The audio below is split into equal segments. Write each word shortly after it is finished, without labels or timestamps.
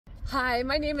Hi,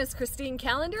 my name is Christine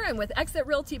Callender. I'm with Exit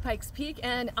Realty Pikes Peak,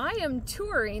 and I am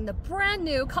touring the brand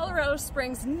new Colorado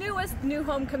Springs' newest new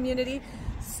home community,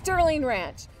 Sterling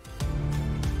Ranch.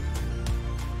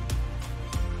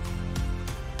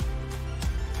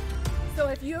 So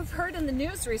if you have heard in the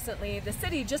news recently, the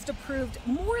city just approved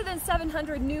more than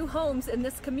 700 new homes in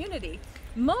this community.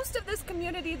 Most of this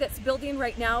community that's building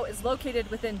right now is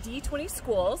located within D20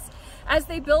 schools. As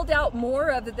they build out more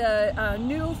of the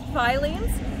new filings,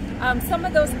 some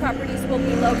of those properties will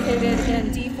be located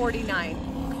in D49.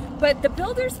 But the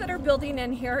builders that are building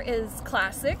in here is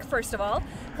Classic, first of all.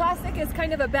 Classic is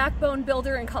kind of a backbone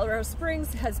builder in Colorado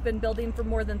Springs, has been building for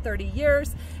more than 30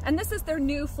 years, and this is their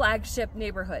new flagship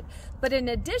neighborhood. But in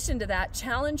addition to that,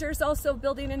 Challenger's also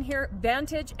building in here,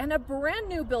 Vantage, and a brand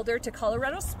new builder to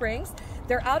Colorado Springs.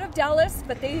 They're out of Dallas,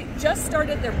 but they just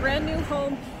started their brand new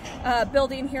home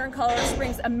building here in Colorado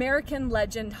Springs, American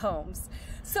Legend Homes.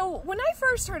 So when I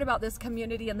first heard about this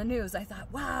community in the news, I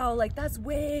thought, wow, like that's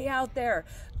way out there.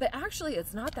 But actually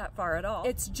it's not that far at all.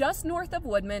 It's just north of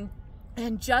Woodman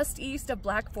and just east of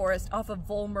Black Forest off of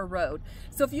Vollmer Road.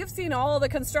 So if you've seen all the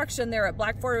construction there at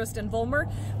Black Forest and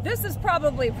Vollmer, this is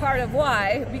probably part of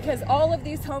why, because all of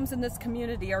these homes in this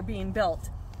community are being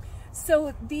built.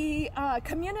 So the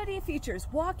community features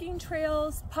walking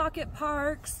trails, pocket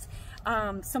parks,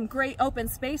 some great open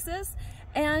spaces,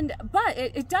 but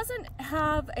it doesn't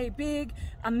have a big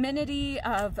amenity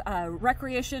of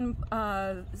recreation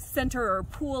center or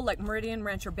pool like Meridian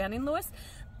Ranch or Banning Lewis.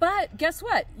 But guess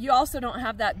what? You also don't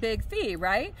have that big fee,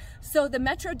 right? So the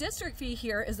Metro District fee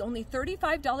here is only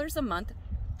 $35 a month,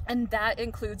 and that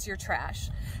includes your trash.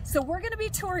 So we're gonna be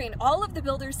touring all of the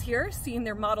builders here, seeing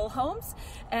their model homes,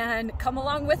 and come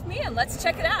along with me and let's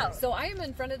check it out. So I am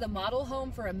in front of the model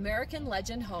home for American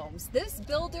Legend Homes. This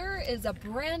builder is a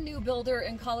brand new builder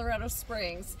in Colorado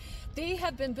Springs. They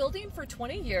have been building for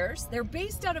 20 years. They're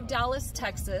based out of Dallas,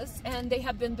 Texas, and they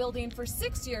have been building for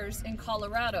 6 years in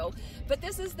Colorado. But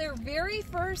this is their very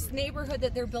first neighborhood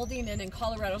that they're building in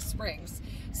Colorado Springs,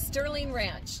 Sterling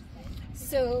Ranch.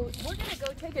 So we're gonna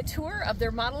go take a tour of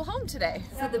their model home today.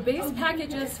 So the base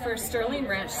packages for Sterling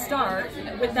Ranch start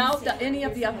without any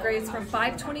of the upgrades from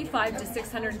 $525,000 to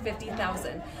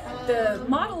 $650,000. The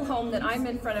model home that I'm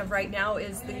in front of right now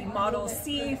is the model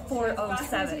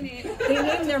C407. They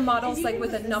name their models like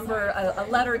with a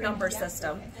letter number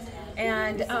system.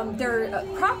 And their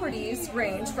properties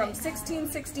range from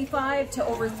 1665 to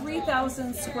over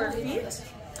 3,000 square feet.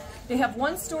 They have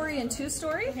 1-story and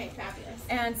 2-story.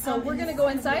 And so we're going to go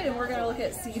inside and we're going to look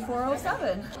at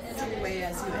C407. Anyway,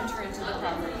 as you enter into the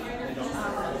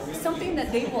property, something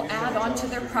that they will add onto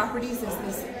their properties is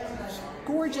this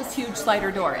gorgeous huge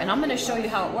slider door. And I'm going to show you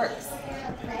how it works.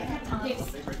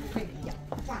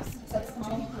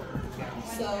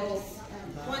 So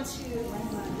once you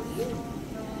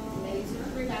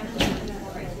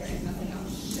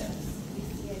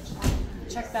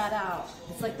check that out.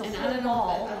 It's like the whole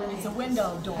wall, and then it's a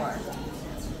window door.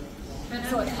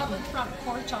 So a covered front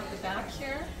porch off the back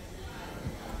here.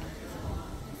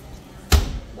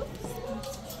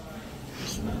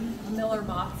 A Miller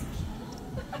moth.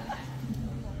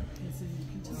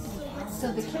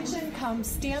 So the kitchen comes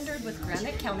standard with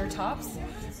granite countertops,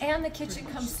 and the kitchen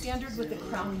comes standard with the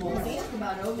crown molding.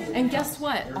 And guess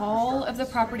what? All of the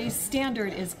property's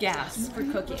standard is gas for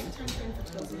cooking.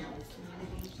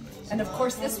 And of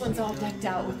course, this one's all decked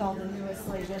out with all the newest,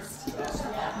 latest.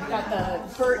 We've got the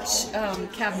birch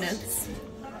cabinets.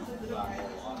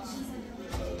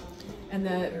 And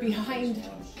the behind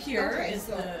here is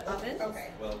the oven.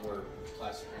 Well, we're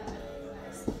classic.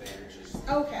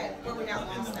 Okay, well, we got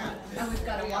past that. And we've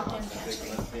got a walk-in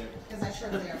pantry. Because I sure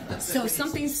they are. So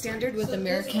something standard with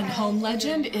American Home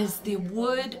Legend is the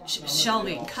wood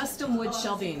shelving, custom wood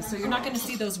shelving. So you're not going to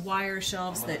see those wire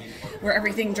shelves where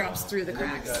everything drops through the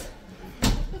cracks.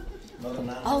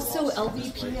 Also,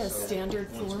 LVP is standard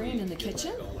flooring in the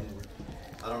kitchen.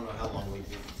 I don't know how long we'll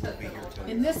be here.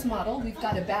 In this model, we've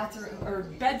got a bathroom or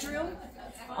bedroom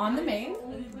on the main.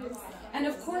 And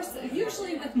of course,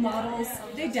 usually with models,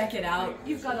 they deck it out.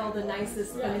 You've got all the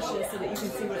nicest finishes so that you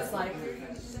can see what it's like.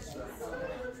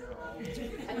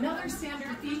 Another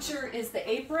standard feature is the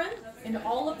apron in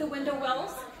all of the window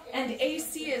wells, and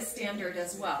AC is standard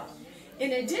as well.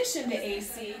 In addition to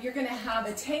AC, you're going to have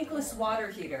a tankless water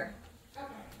heater.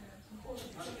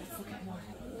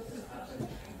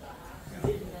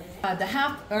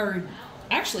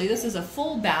 Actually, this is a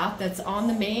full bath that's on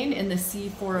the main in the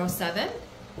C407.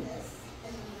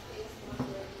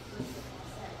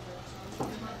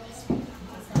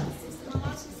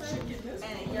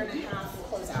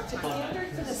 Standard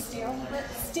for the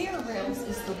stair rails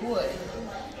is the wood.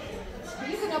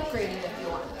 You can upgrade it if you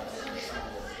want.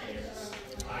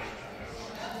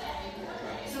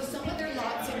 So some of their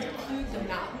lots include the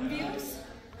mountain views.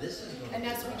 And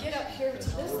as we get up here to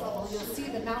this level, you'll see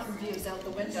the mountain views out the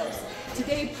windows.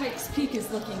 Today, Pikes Peak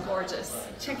is looking gorgeous.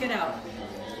 Check it out.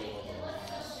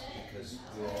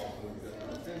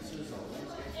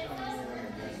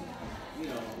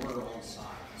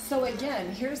 So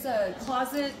again, here's a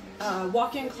closet,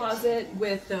 walk-in closet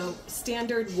with the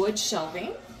standard wood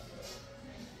shelving.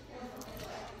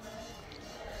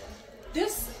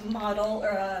 This model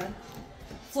or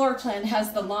floor plan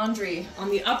has the laundry on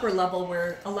the upper level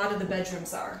where a lot of the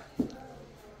bedrooms are.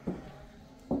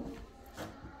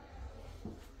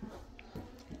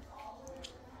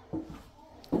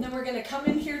 And then we're going to come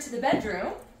in here to the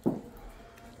bedroom.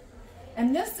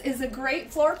 And this is a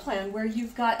great floor plan where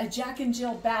you've got a Jack and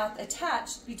Jill bath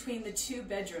attached between the two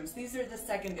bedrooms. These are the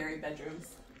secondary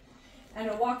bedrooms. And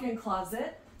a walk-in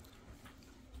closet.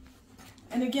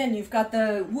 And again, you've got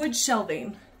the wood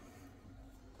shelving.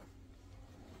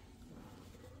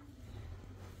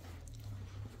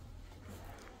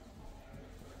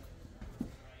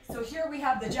 So here we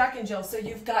have the Jack and Jill. So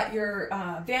you've got your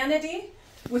vanity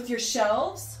with your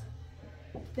shelves.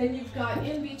 Then you've got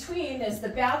in between is the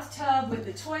bathtub with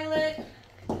the toilet,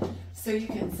 so you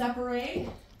can separate.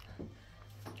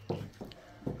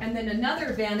 And then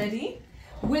another vanity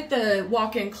with the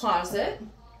walk-in closet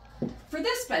for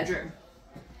this bedroom.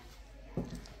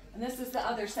 And this is the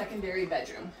other secondary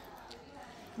bedroom.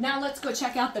 Now let's go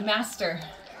check out the master.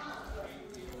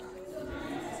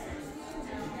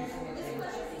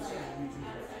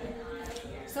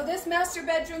 So this master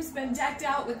bedroom's been decked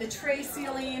out with the tray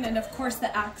ceiling and of course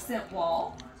the accent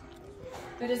wall.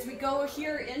 But as we go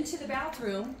here into the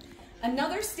bathroom,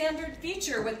 another standard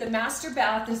feature with the master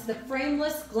bath is the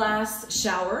frameless glass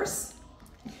showers.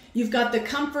 You've got the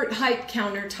comfort height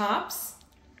countertops,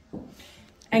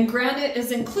 and granite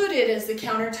is included as the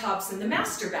countertops in the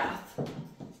master bath.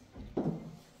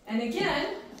 And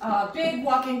again, a big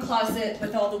walk-in closet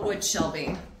with all the wood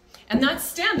shelving. And that's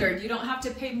standard, you don't have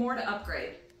to pay more to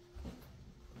upgrade.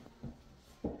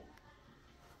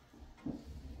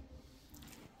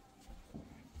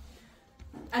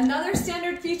 Another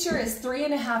standard feature is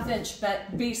 3.5-inch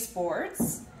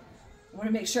baseboards. I want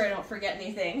to make sure I don't forget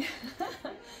anything.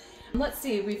 Let's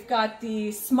see, we've got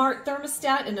the smart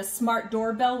thermostat and a smart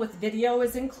doorbell with video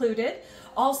is included.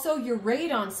 Also, your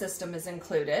radon system is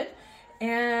included.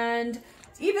 And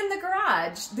even the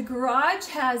garage. The garage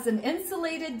has an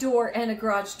insulated door and a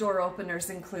garage door openers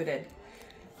included.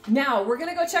 Now, we're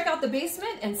gonna go check out the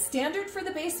basement, and standard for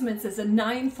the basements is a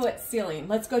 9-foot ceiling.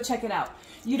 Let's go check it out.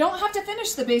 You don't have to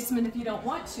finish the basement if you don't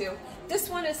want to. This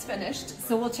one is finished,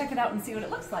 so we'll check it out and see what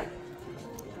it looks like.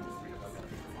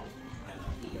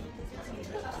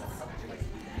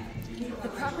 The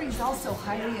property is also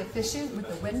highly efficient with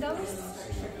the windows.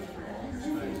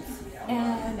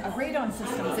 And a radon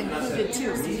system is included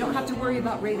too, so you don't have to worry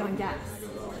about radon gas.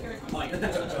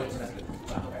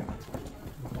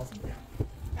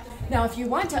 Now, if you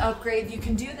want to upgrade, you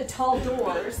can do the tall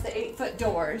doors, the 8-foot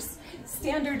doors.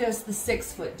 Standard is the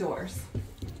 6-foot doors.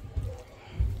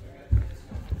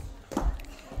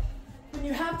 When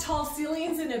you have tall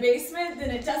ceilings in a basement,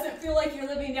 then it doesn't feel like you're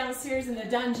living downstairs in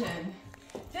a dungeon.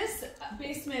 This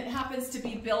basement happens to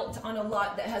be built on a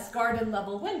lot that has garden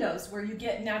level windows where you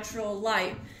get natural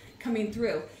light coming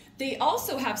through. They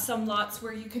also have some lots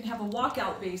where you can have a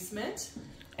walkout basement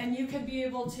and you can be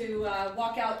able to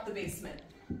walk out the basement.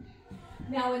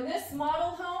 Now in this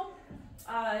model home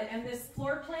and this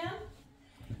floor plan,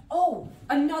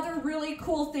 another really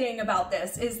cool thing about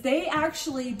this is they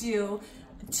actually do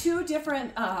 2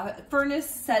 different furnace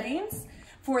settings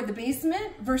for the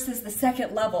basement versus the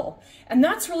second level. And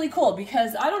that's really cool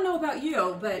because I don't know about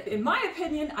you, but in my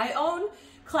opinion, I own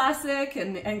Classic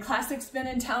and Classic's been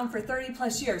in town for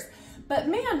 30+ years. But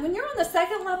man, when you're on the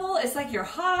second level, it's like you're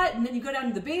hot and then you go down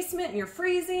to the basement and you're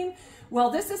freezing. Well,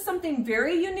 this is something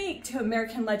very unique to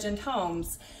American Legend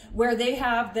Homes where they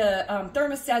have the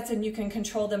thermostats and you can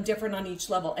control them different on each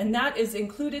level. And that is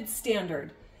included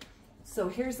standard. So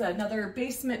here's another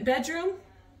basement bedroom.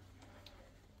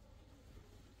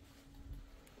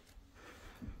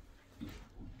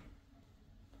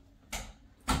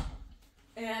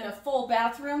 And a full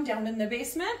bathroom down in the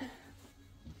basement.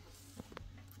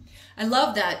 I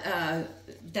love that,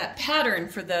 that pattern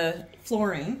for the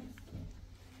flooring.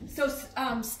 So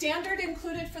standard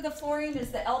included for the flooring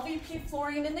is the LVP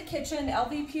flooring in the kitchen,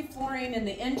 LVP flooring in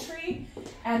the entry,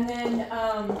 and then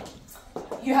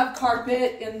you have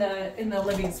carpet in the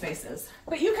living spaces.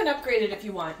 But you can upgrade it if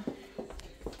you want.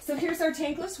 So here's our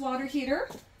tankless water heater.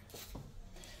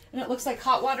 And it looks like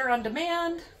hot water on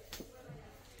demand,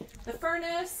 the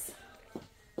furnace,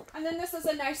 and then this is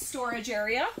a nice storage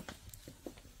area.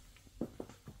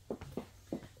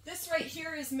 This right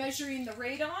here is measuring the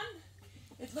radon.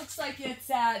 It looks like it's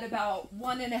at about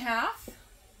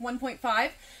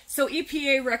 1.5. So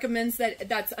EPA recommends that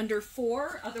that's under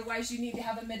 4, otherwise you need to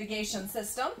have a mitigation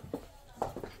system.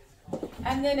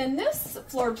 And then in this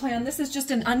floor plan, this is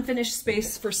just an unfinished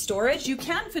space for storage. You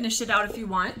can finish it out if you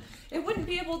want. It wouldn't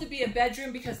be able to be a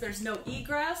bedroom because there's no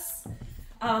egress,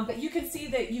 but you can see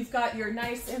that you've got your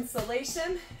nice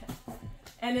insulation,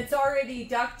 and it's already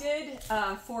ducted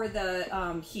for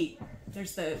the heat.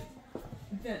 There's the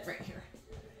vent right here.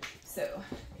 So,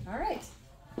 all right.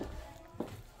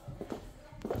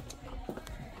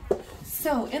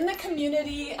 So in the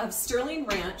community of Sterling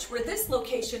Ranch, where this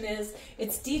location is,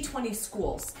 it's D20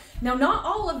 schools. Now, not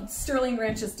all of Sterling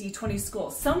Ranch is D20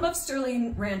 schools. Some of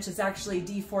Sterling Ranch is actually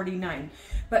D49.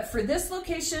 But for this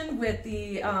location with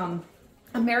the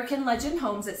American Legend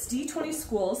Homes, it's D20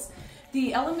 schools.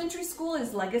 The elementary school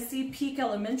is Legacy Peak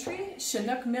Elementary,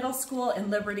 Chinook Middle School,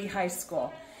 and Liberty High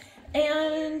School.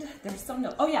 And there's some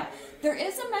note. Oh yeah, there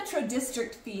is a Metro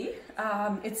District fee.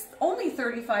 It's only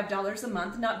 $35 a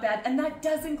month, not bad, and that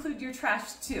does include your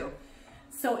trash too.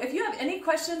 So if you have any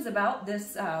questions about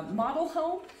this model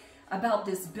home, about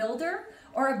this builder,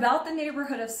 or about the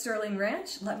neighborhood of Sterling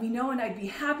Ranch, let me know and I'd be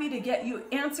happy to get you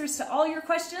answers to all your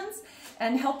questions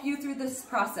and help you through this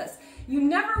process. You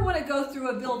never want to go through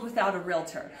a build without a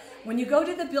realtor. When you go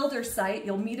to the builder site,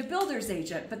 you'll meet a builder's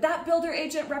agent, but that builder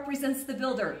agent represents the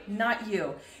builder, not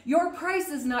you. Your price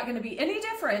is not going to be any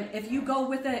different if you go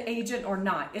with an agent or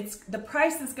not. The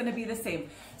price is going to be the same.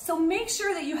 So make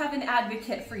sure that you have an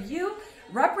advocate for you,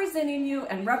 representing you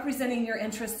and representing your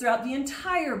interests throughout the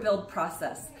entire build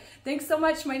process. Thanks so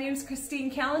much. My name is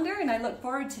Christine Callender, and I look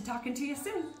forward to talking to you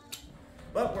soon.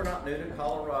 But we're not new to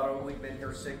Colorado. We've been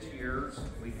here 6 years.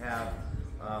 We have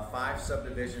 5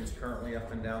 subdivisions currently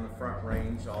up and down the Front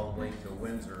Range all the way to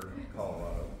Windsor,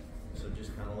 Colorado. So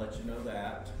just kind of let you know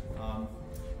that.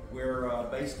 We're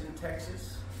based in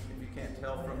Texas, if you can't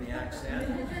tell from the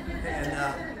accent.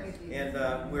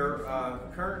 And we're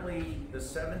currently the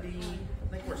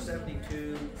I think we're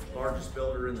 72 largest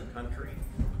builder in the country.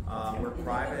 We're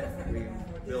private. We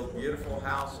build beautiful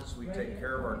houses. We take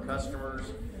care of our customers.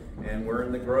 And we're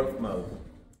in the growth mode.